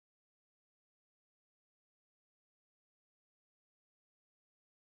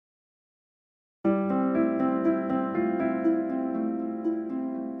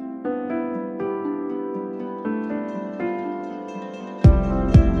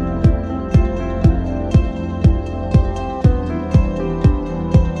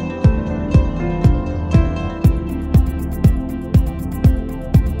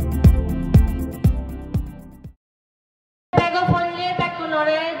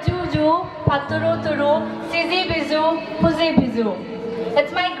Bizu, Paturu Turu, Sizi Bizu, Puzi Bizu.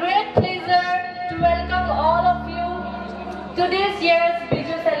 It's my great pleasure to welcome all of you to this year's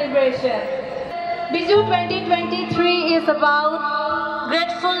Bizu celebration. Bizu 2023 is about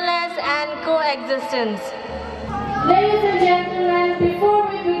gratefulness and coexistence. Ladies and gentlemen, before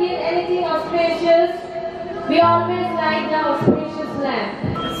we begin anything auspicious, we always light the auspicious lamp.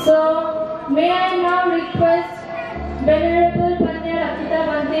 So, may I now request Venerable Pandya Rakita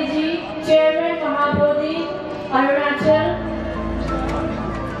Banteji, Chairman Mahabodhi, Arunachal,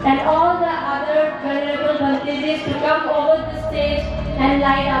 and all the other Venerable Bantejis to come over the stage and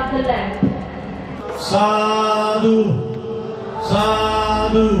light up the lamp. Sadhu,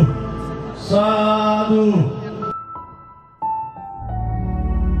 sadhu, sadhu.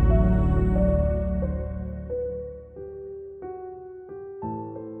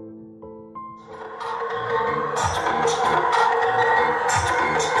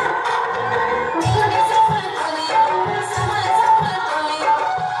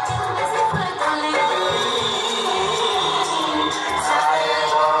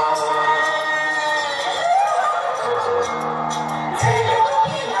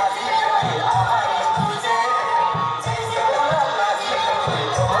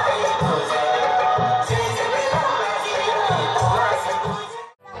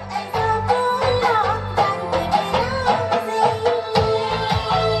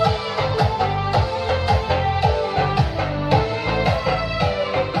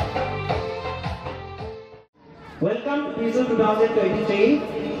 Welcome to Bizu 2023.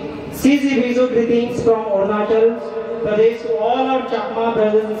 Sizi Bizu greetings from Arunachal Pradesh to all our Chakma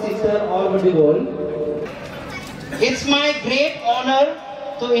brothers and sisters all over the world. It's my great honor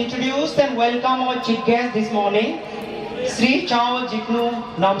to introduce and welcome our chief guest this morning, Sri Chao Jiknu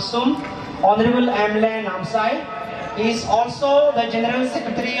Namsum, Honorable MLA Namsai. He is also the General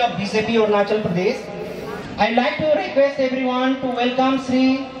Secretary of BJP Arunachal Pradesh. I'd like to request everyone to welcome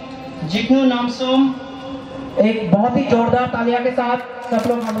Sri Jiknu Namsum. एक बहुत ही जोरदार तालियां के साथ सब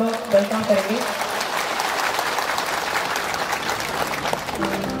लोग हम लोग वेलकम करेंगे।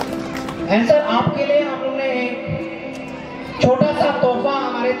 एंड सर आपके लिए हम लोग ने एक छोटा सा तोहफा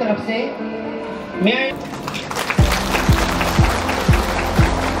हमारे तरफ से मैं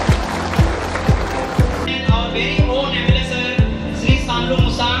our very own MLA sir Sri Sanlu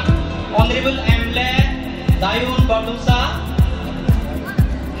Musa, Honorable MLA Dayun Bardumsa,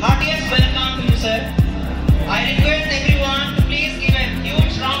 heartiest welcome to you sir. I request everyone to please give a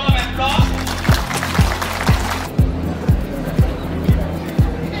huge round of applause.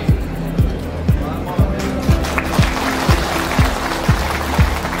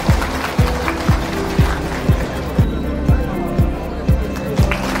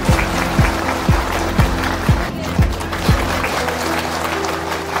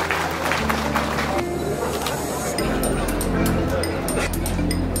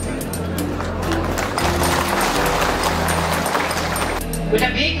 With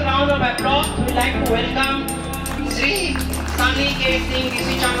a big round of applause, we would like to welcome Sri Sunny K. Singh,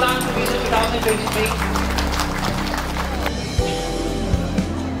 DC Changlan to Bizu 2023.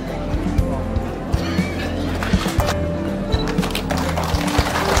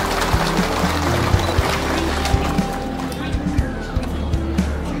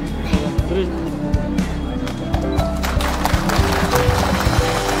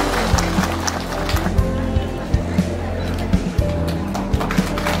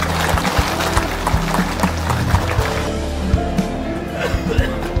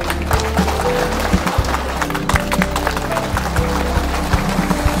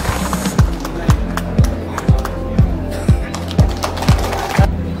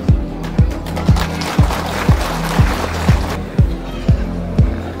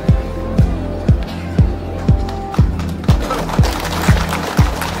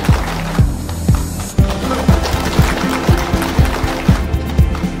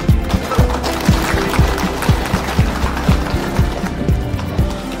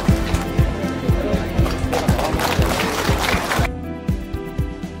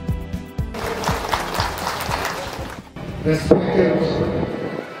 Respected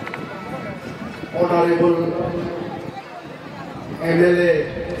Honorable MLA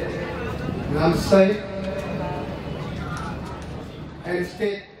Namsai and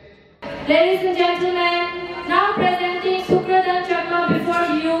State. Ladies and gentlemen, now presenting Sukradal Chakma before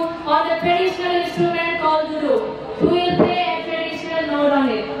you on the traditional instrument called Duru. Who will play a traditional note on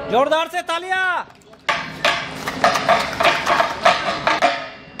it? जोरदार से तालियां!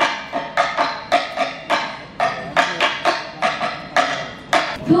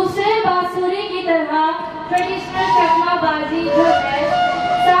 दूसरे बांसुरी की तरह traditional चकमा बाजी जो है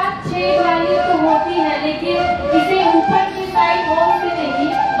 7, 6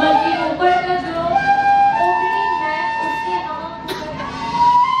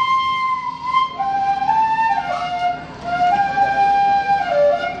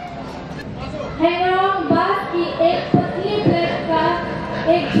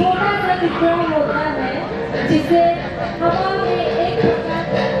 जिससे हवा में एक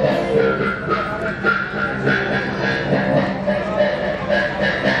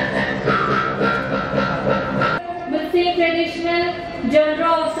we'll sing traditional genre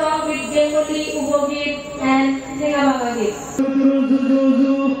of song with Bengali, Ubogit and Singamangagit.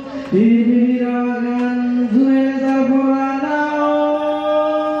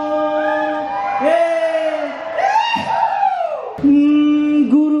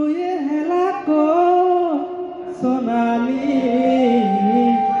 Guru ye hela ko sonali,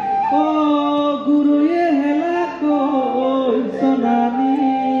 oh Guru ye hela ko sonali,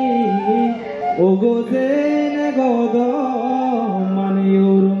 ogo zene godo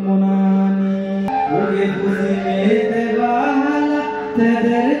maniur munani, oge buzi me devala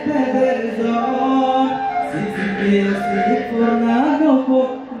teder zon, sisi purna nopo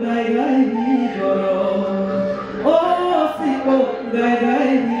gai hi goro.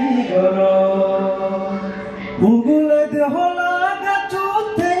 Gai goro Ugule de hola gachu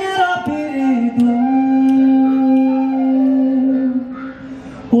tera piridu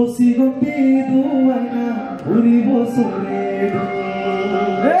Osigo pidu aina uri bosoredu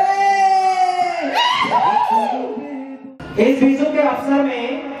इस बीजों के अवसर में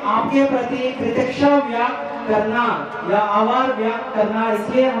आपके प्रति कृतज्ञता व्यक्त करना या आभार व्यक्त करना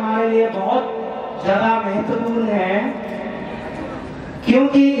इसलिए हमारे लिए बहुत ज्यादा महत्वपूर्ण है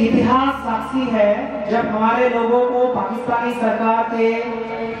क्योंकि इतिहास साक्षी है जब हमारे लोगों को पाकिस्तानी सरकार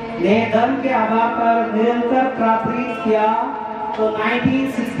ने धर्म के आधार पर निरंतर पराजित किया तो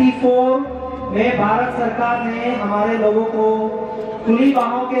 1964 में भारत सरकार ने हमारे लोगों को खुली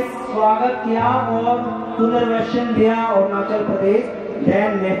बाहों के स्वागत किया और पुनर्वसन दिया अरुणाचल प्रदेश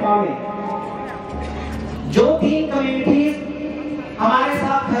डैम नेपा में जो 3 कम्युनिटीज हमारे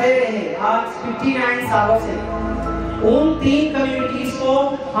साथ खड़े रहे आज 59 सालों से उन 3 कम्युनिटीज को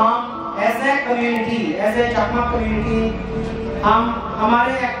हम as a community as a Chakma community हम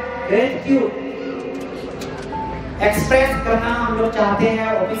हमारे ग्रेटिट्यूड एक्सप्रेस करना हम लोग चाहते हैं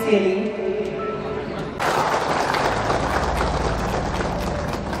ऑफिशियली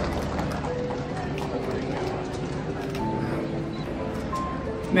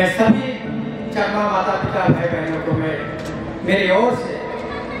मैं सभी चकमा माता पिता भाई बहनों को मेरी ओर से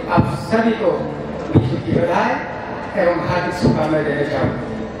आप सभी को बीजू की बधाई एवं हार्दिक शुभकामनाएं देना चाहूँगा।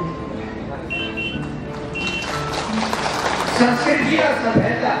 संस्कृति और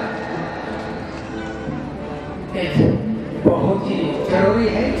सभ्यता एक बहुत ही जरूरी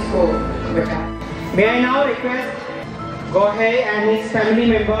है इसको बचाना। May I now request Gohei and his family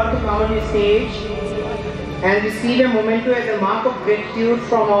member to come on the stage and receive a memento as a mark of gratitude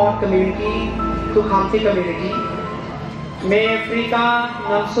from our community to Khamti community. मैं अफ्रीका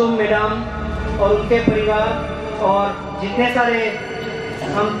नमसुम मैडम और उनके परिवार और जितने सारे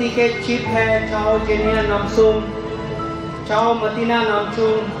खमती के chip है चाहो जेनिया नमसुम चाहो मतीना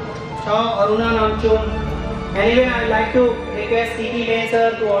नामचुम चाहो Aruna Namchum anyway I would like to request CT Lane sir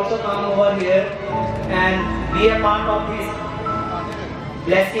to also come over here and be a part of this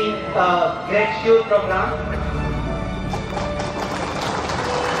blessing gratitude program.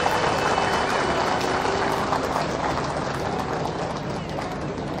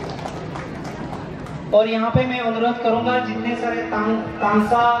 और यहाँ पे मैं अनुरोध करूंगा जितने सारे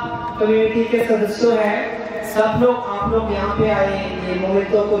तांसा कम्युनिटी के सदस्य हैं सब लोग आप लोग यहाँ पे आए ये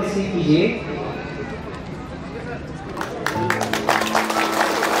मोमेंटो को रिसीव कीजिए।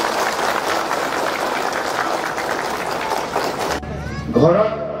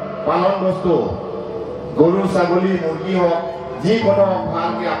 ঘৰত পালন বস্তু গৰু ছাগলী মুৰ্গী হওক যিকোনো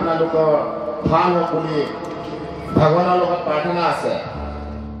ভালকে আপোনালোকৰ ভাল হওক বুলি ভগৱানৰ লগত প্ৰাৰ্থনা আছে।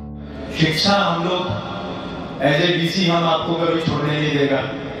 शिक्षा हम लोग एज ए डीसी हम आपको कभी छोड़ने नहीं देगा,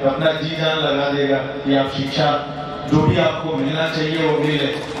 अपना जी जान लगा देगा कि आप शिक्षा जो भी आपको मिलना चाहिए वो मिले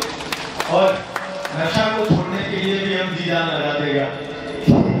और नशा को छोड़ने के लिए भी हम जी जान लगा देगा।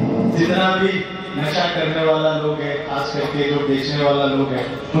 जितना भी नशा करने वाला लोग है खास करके जो बेचने वाला लोग है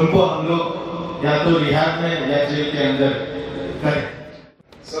उनको हम लोग या तो रिहाब में या जेल के अंदर करें।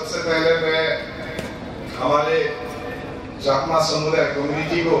 सबसे पहले मैं हमारे चाकमा समुदाय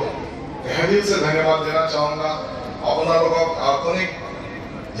कम्युनिटी को तहे दिल से धन्यवाद देना चाहूँगा। আপোনালোকক আন্তৰিক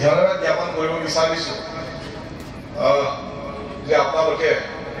ধন্যবাদ জ্ঞাপন কৰিব বিচাৰিছোঁ যে আপোনালোকে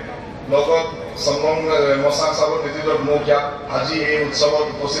লগত মচাং চাবৰ নেতৃত্বত মোক ইয়াত আজি এই উৎসৱত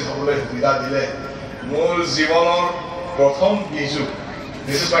উপস্থিত হ'বলৈ সুবিধা দিলে। মোৰ জীৱনৰ প্ৰথম Biju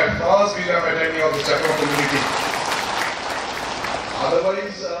This is my first Visa attending of the Chakma community.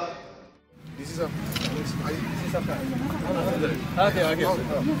 Otherwise, this is a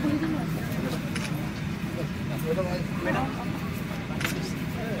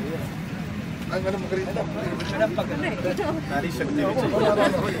नारी शक्ति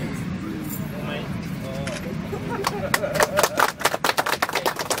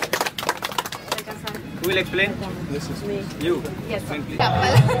Who will explain? This is me. You? Yes. Explain, please.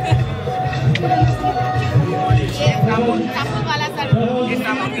 ये चाकू वाला सर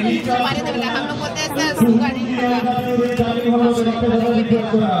हमारे तो हम लोग बोलते हैं सर सुगर नहीं जो छोटे से कहते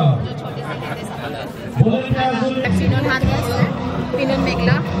हैं पिनोन हाथ है पिनोन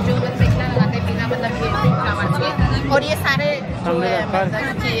मेघला जो मेघला लगाते हैं बिना मतलब ये फ्लावर के और ये सारे जो है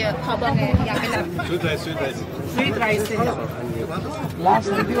मतलब कि खबर है यहाँ पे स्वीट राइस से लास्ट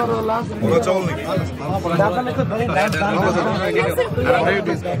वीडियो और लास्ट पूरा चावल नहीं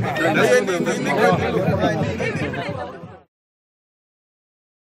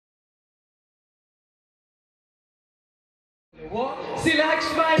She likes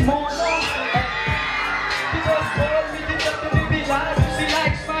my momo. Because boy, we did not baby life. She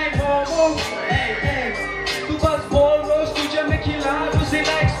likes my momo. Hey, hey. Tu vas bolos, tu já me quilado. She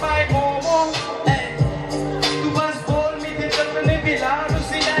likes my momo. Hey. Tu vas bol, me did not baby life.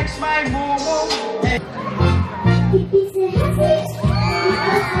 She likes my momo. Hey.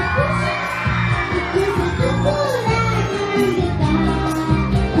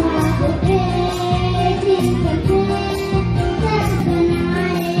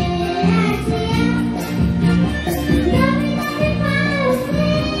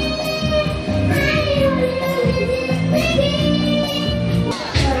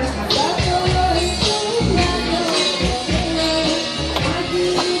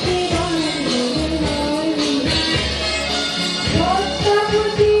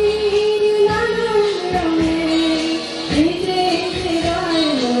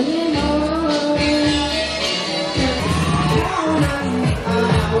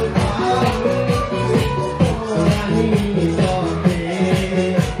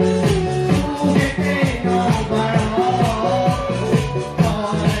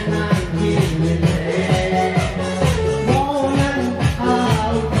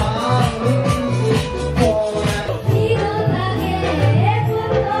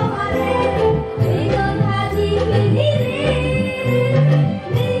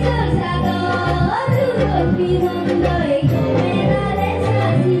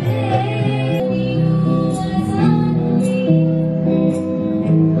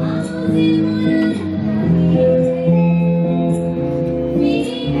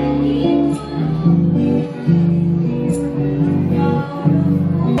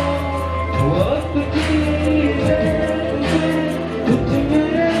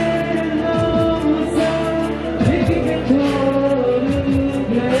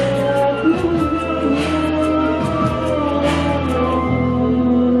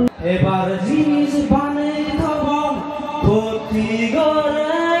 Bargi